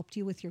that's helped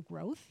you with your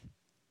growth?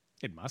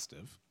 It must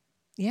have.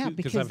 Yeah,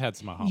 because I've had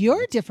some aha you're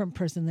moments. a different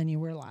person than you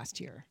were last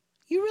year.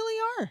 You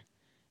really are.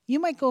 You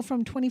might go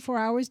from 24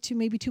 hours to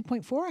maybe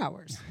 2.4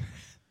 hours.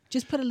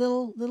 Just put a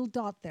little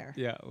dot there.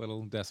 Yeah,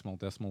 little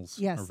decimals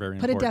yes, are very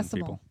put important. Put a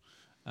decimal.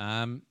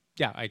 People.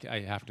 Yeah,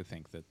 I have to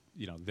think that,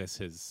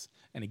 this is,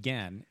 and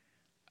again,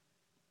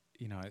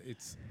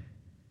 it's,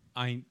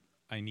 I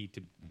need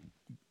to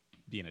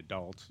be an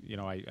adult.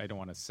 I don't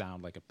want to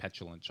sound like a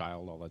petulant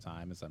child all the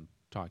time as I'm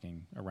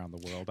talking around the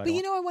world. But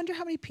I wonder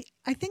how many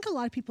I think a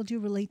lot of people do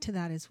relate to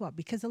that as well,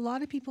 because a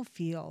lot of people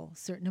feel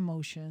certain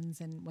emotions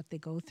and what they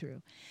go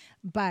through.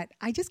 But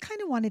I just kind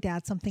of wanted to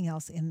add something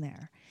else in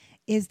there,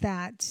 is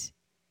that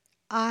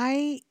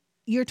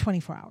you're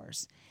 24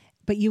 hours,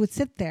 but you would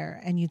sit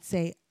there and you'd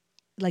say,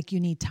 like,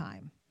 you need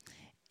time.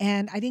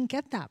 And I didn't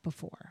get that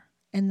before.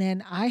 And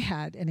then I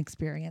had an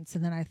experience,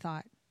 and then I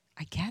thought,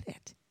 I get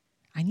it.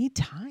 I need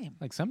time.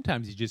 Like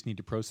sometimes you just need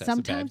to process a bad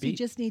beat. Sometimes you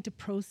just need to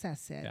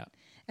process it. Yeah.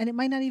 And it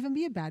might not even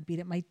be a bad beat.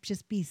 It might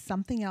just be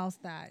something else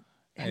that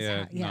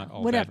has not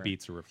all whatever. bad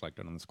beats are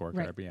reflected on the scorecard.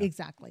 Right, Yeah.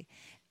 exactly.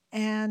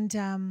 And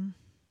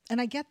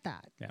I get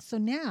that. Yeah. So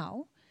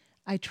now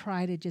I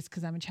try to, just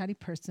because I'm a chatty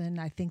person,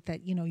 I think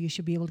that, you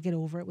should be able to get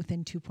over it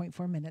within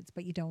 2.4 minutes,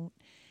 but you don't.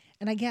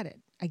 And I get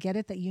it. I get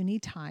it that you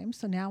need time.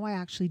 So now I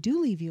actually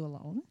do leave you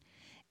alone.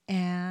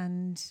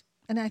 And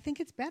I think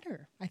it's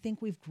better. I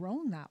think we've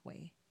grown that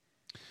way.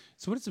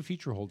 So what does the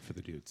future hold for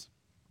the dudes?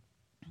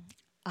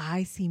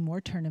 I see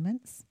more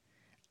tournaments.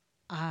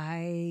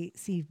 I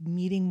see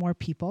meeting more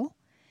people,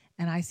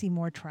 and I see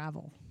more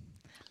travel.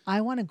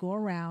 I want to go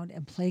around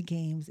and play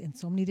games in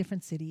so many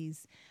different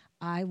cities.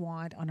 I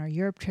want on our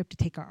Europe trip to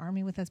take our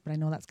army with us, but I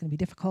know that's going to be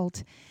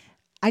difficult.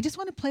 I just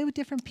want to play with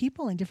different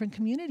people in different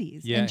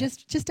communities. Yeah. And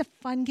just a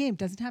fun game.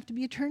 Doesn't have to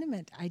be a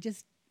tournament.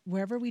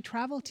 Wherever we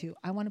travel to,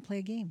 I want to play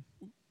a game.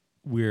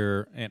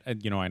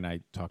 And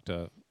I talked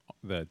to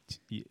the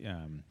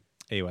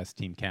AOS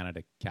Team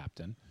Canada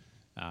captain,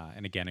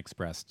 and again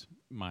expressed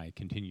my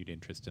continued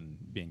interest in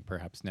being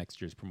perhaps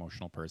next year's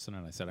promotional person.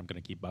 And I said, I'm going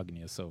to keep bugging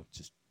you, so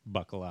just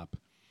buckle up.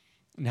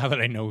 Now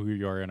that I know who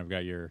you are and I've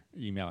got your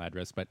email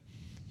address, but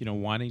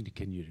wanting to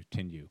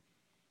continue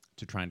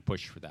to try and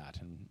push for that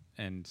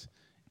and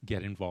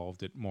get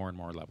involved at more and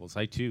more levels.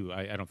 I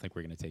don't think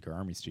we're going to take our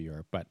armies to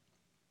Europe, but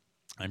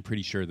I'm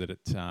pretty sure that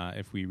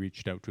if we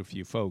reached out to a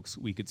few folks,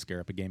 we could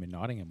scare up a game in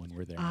Nottingham when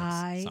we're there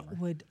next summer. I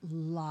would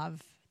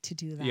love to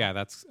do that.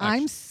 Yeah,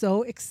 I'm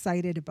so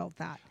excited about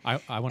that.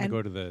 I want to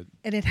go to the...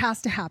 And it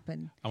has to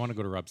happen. I want to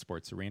go to Rub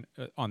Sports Arena.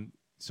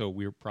 So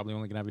we're probably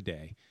only going to have a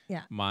day.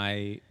 Yeah.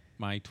 My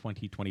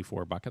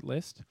 2024 bucket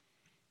list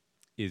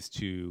is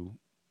to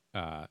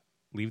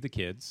leave the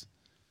kids...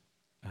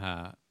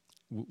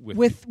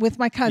 with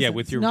my cousins. Yeah,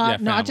 with your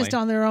not just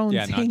on their own.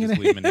 Yeah, not just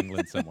leave them in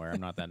England somewhere.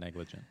 I'm not that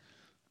negligent.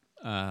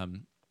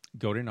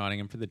 Go to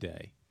Nottingham for the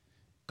day.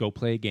 Go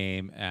play a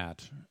game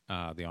at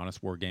the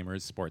Honest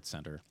Wargamers Sports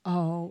Center.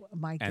 Oh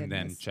my goodness! And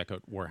then check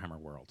out Warhammer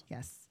World.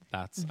 Yes, I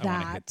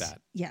want to hit that.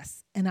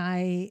 Yes, and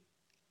I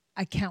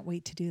can't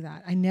wait to do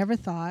that. I never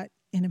thought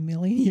in a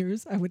million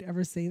years I would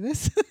ever say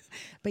this,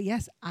 but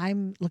yes,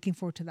 I'm looking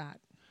forward to that.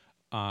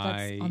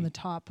 That's on the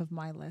top of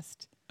my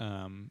list.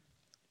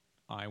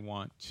 I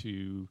want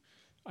to.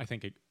 I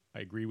think I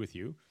agree with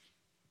you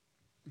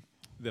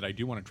that I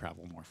do want to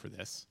travel more for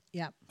this.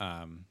 Yeah.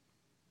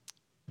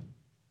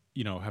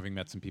 Having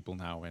met some people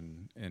now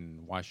in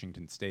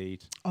Washington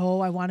State. Oh,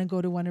 I want to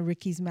go to one of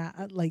Ricky's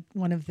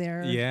one of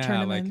their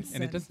tournaments.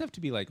 And it doesn't have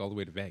to be all the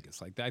way to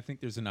Vegas. I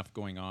think there's enough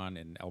going on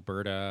in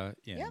Alberta,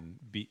 in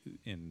the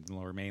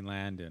Lower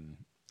Mainland, and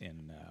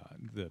in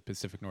the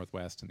Pacific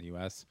Northwest in the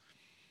U.S.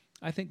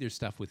 I think there's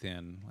stuff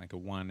within a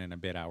 1 and a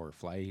bit hour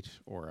flight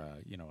or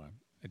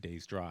a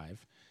day's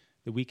drive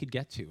that we could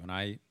get to, and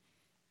I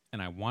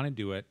want to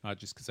do it not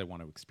just because I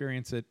want to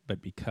experience it,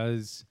 but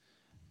because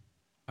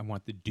I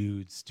want the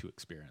dudes to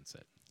experience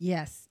it.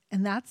 Yes,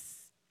 and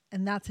that's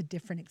a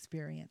different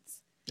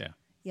experience. Yeah.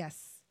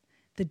 Yes,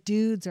 the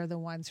dudes are the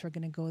ones who are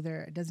going to go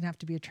there. It doesn't have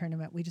to be a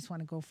tournament. We just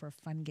want to go for a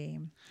fun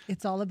game.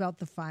 It's all about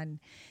the fun.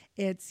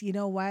 It's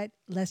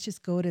let's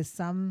just go to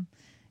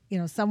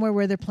somewhere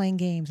where they're playing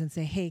games and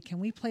say, hey, can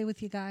we play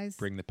with you guys?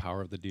 Bring the power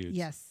of the dudes.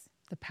 Yes,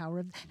 the power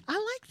of... I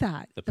like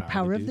that. The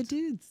power of the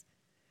dudes.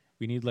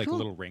 We need like Cool. a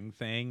little ring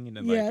thing, and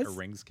then Yes. like our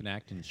rings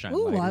connect and shine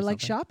Ooh, light or I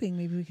like something. shopping.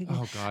 Maybe we could go.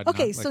 Oh God!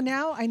 Okay, not so like-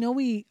 now I know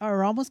we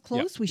are almost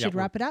close. We should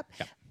we're- wrap it up.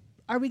 yeah.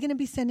 Are we going to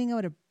be sending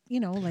out a,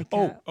 like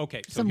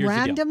okay. So some here's the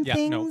deal. random Yeah,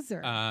 no. things?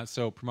 Or?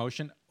 So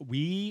promotion.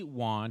 We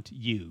want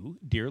you,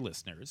 dear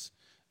listeners,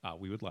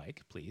 we would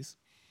like, please,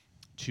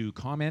 to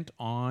comment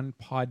on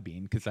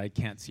Podbean, because I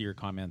can't see your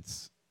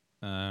comments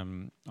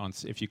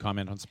if you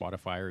comment on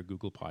Spotify or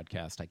Google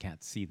Podcast. I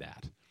can't see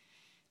that.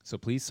 So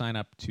please sign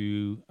up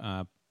to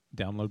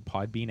download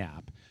Podbean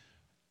app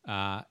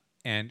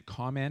and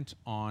comment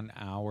on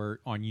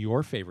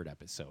your favorite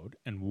episode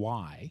and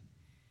why.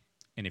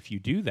 And if you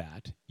do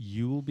that,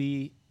 you will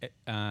be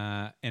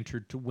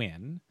entered to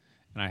win.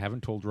 And I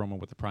haven't told Roma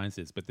what the prize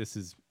is, but this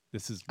is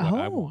what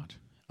I want.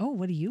 Oh,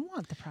 what do you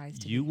want the prize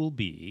to be? You will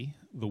be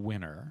the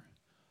winner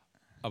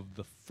of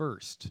the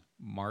first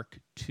Mark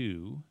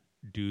II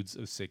Dudes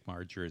of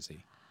Sigmar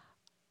jersey.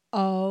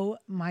 Oh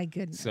my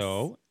goodness.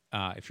 So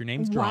if your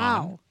name's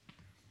drawn,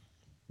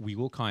 we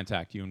will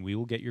contact you and we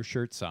will get your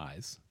shirt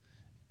size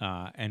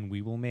and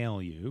we will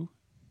mail you.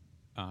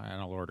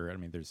 And I'll order it. I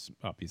mean, there's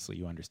obviously,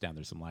 you understand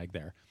there's some lag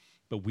there.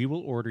 But we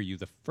will order you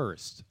the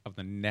first of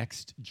the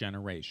next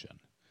generation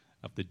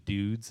of the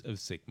Dudes of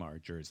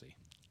Sigmar jersey.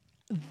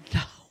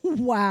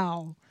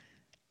 Wow.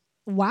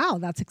 Wow,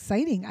 that's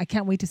exciting. I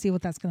can't wait to see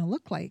what that's going to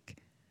look like.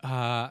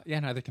 Yeah,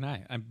 neither can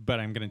I. But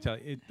I'm going to tell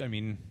you,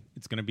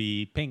 it's going to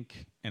be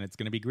pink and it's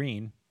going to be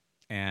green,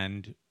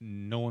 and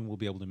no one will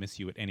be able to miss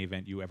you at any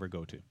event you ever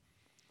go to.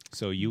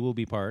 So you will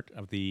be part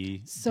of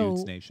the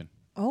Dudes Nation.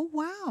 Oh,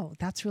 wow.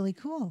 That's really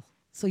cool.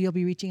 So you'll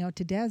be reaching out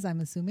to Des, I'm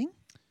assuming?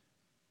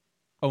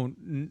 Oh,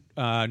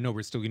 no,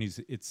 we're still going to use,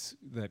 it's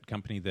that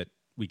company that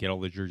we get all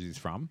the jerseys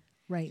from.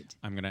 Right.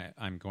 I'm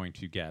going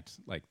to get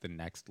like the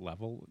next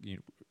level.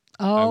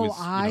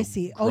 I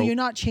see. You're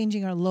not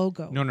changing our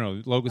logo.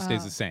 No. Logo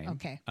stays the same.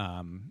 Okay.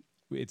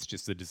 It's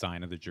just the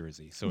design of the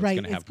jersey, so right.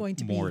 it's going to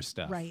have more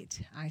stuff.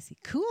 Right. I see.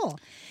 Cool.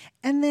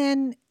 And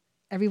then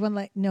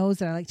everyone knows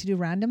that I like to do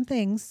random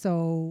things.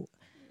 So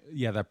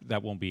yeah,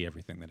 that won't be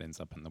everything that ends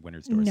up on the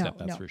winner's doorstep.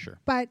 That's for sure.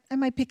 But I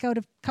might pick out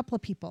a couple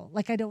of people.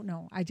 Like I don't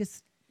know.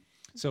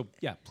 So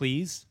yeah,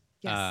 please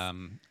Yes.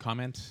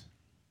 comment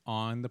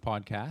on the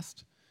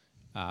podcast.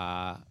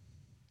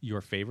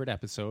 Your favorite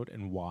episode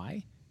and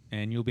why,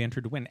 and you'll be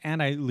entered to win.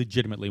 And I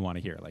legitimately want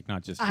to hear, like,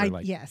 not just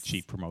for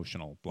cheap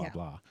promotional blah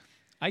blah.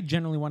 I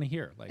generally want to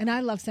hear, like, and I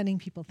love sending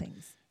people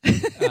things.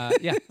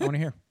 Yeah, I want to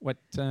hear what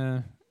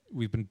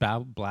we've been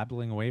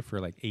blabbling away for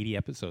like 80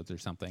 episodes or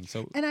something.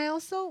 So, and I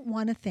also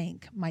want to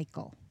thank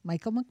Michael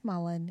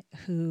McMullen,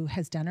 who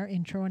has done our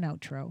intro and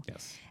outro.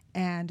 Yes.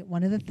 And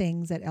one of the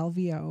things at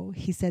LVO,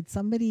 he said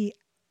somebody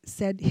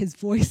said his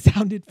voice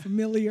sounded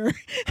familiar.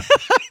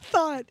 I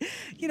thought,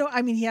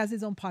 he has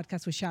his own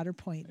podcast with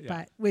Shatterpoint,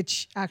 but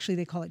which actually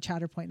they call it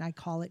Chatterpoint, and I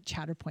call it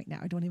Chatterpoint now.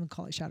 I don't even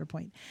call it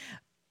Shatterpoint.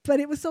 But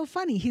it was so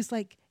funny. He's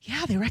like,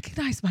 yeah, they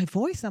recognize my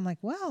voice. I'm like,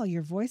 well,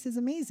 your voice is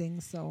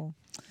amazing. So,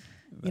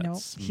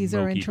 he's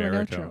our intro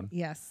and outro.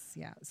 Yes.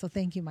 Yeah. So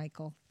thank you,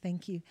 Michael.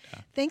 Thank you. Yeah.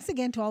 Thanks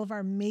again to all of our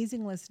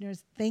amazing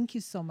listeners. Thank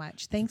you so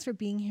much. Thanks for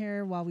being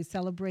here while we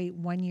celebrate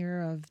 1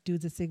 year of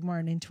Dudes of Sigmar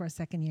and into our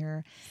second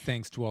year.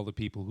 Thanks to all the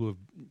people who have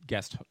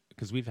guest,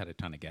 because we've had a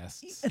ton of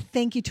guests.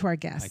 Thank you to our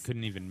guests. I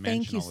couldn't even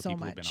mention all the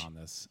people who've been on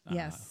this.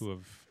 Yes. Who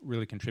have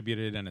really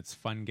contributed, and it's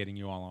fun getting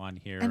you all on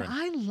here. And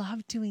I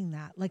love doing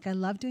that. Like, I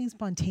love doing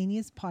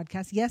spontaneous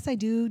podcasts. Yes, I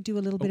do a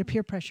little bit of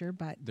peer pressure,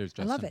 but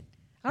I love it.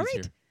 All right.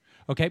 Here.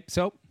 Okay,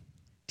 so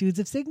Dudes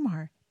of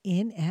Sigmar,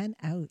 in and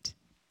out.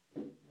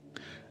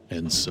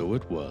 And so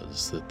it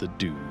was that the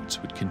dudes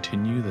would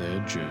continue their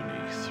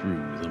journey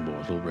through the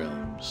mortal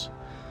realms,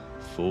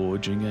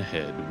 forging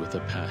ahead with a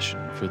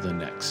passion for the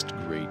next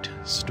great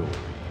story.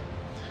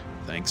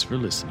 Thanks for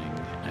listening,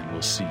 and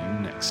we'll see you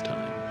next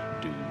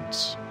time,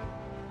 dudes.